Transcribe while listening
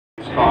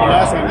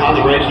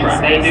the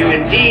racetrack. They do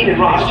indeed, and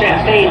Ross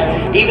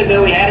Chastain, even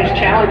though he had his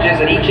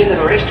challenges at each end of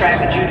the racetrack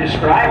that you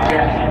described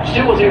here,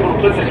 still was able to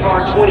put the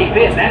car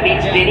 25th. That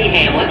means Denny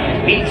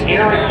Hamlin beats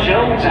Aaron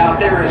Jones out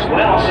there as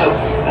well. So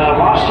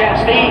Ross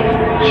Chastain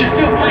should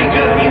feel pretty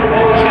good, even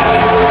though he's got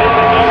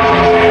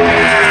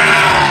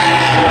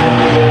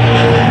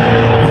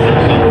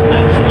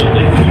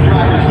two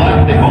drivers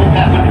left. They both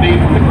happen to be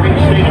from the great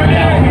state of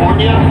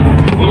California.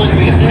 We're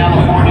looking at a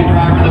California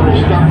driver that will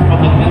start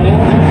from the pole.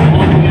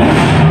 We're looking at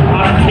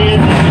out of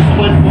Kansas,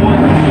 Clint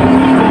Bowyer.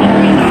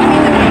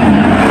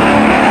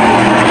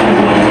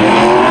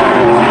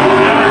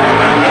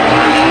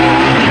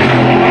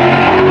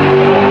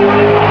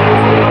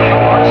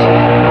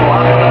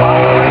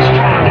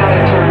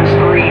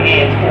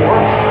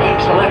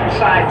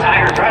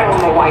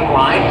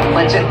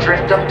 Lets it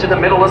drift up to the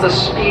middle of the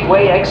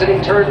speedway,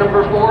 exiting turn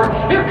number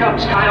 4. Here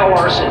comes Kyle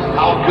Larson.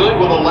 How good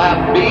will the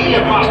lap be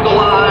across the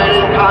line?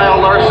 And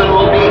Kyle Larson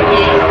will be in.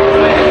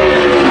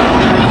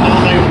 There's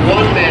only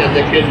one man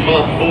that can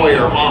bump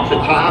Bowyer off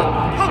the top,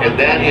 and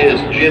that is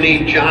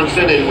Jimmie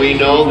Johnson. And we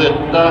know that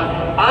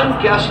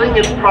I'm guessing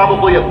it's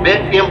probably a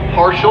bit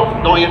impartial,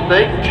 don't you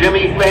think?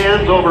 Jimmie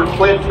fans over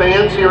Clint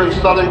fans here in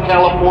Southern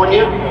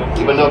California,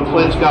 even though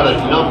Clint's got a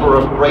number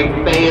of great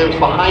fans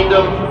behind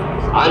him.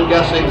 I'm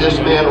guessing this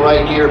man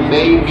right here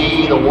may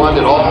be the one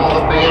that all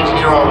the fans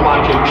here are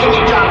watching.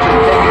 Jimmie Johnson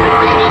taking the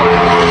green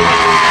flag.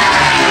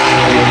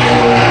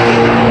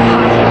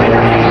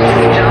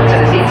 Jimmie Johnson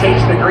as he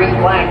takes the green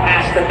flag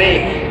past the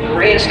big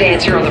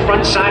grandstands here on the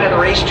front side of the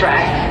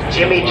racetrack.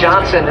 Jimmie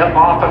Johnson up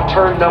off of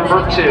turn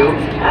number 2.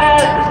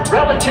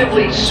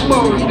 Relatively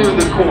smooth through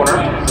the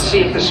corner.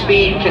 See if the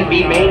speed can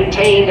be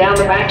maintained down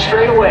the back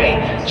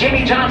straightaway.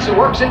 Jimmie Johnson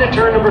works into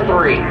turn number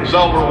 3.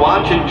 So we're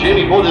watching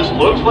Jimmie. Boy, this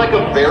looks like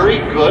a very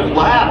good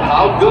lap.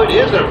 How good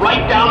is it?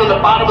 Right down in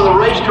the bottom of the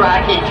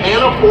racetrack. He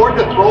can't afford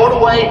to throw it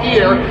away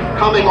here.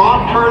 Coming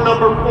off turn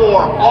number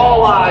 4.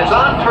 All eyes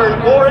on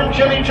turn 4, and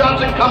Jimmie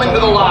Johnson coming to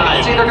the line.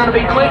 It's either going to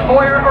be Clint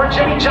Bowyer or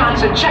Jimmie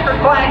Johnson. Checkered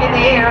flag in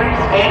the air,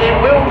 and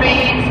it will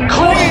be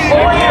Clint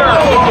Bowyer.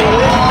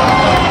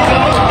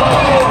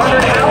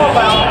 How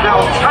about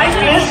how tight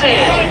this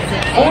is?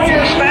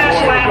 Bowyer's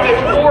fast lap at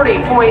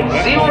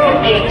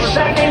 40.08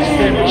 seconds.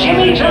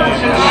 Jimmie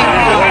Johnson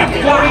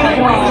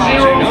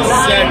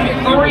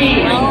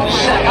 40.093.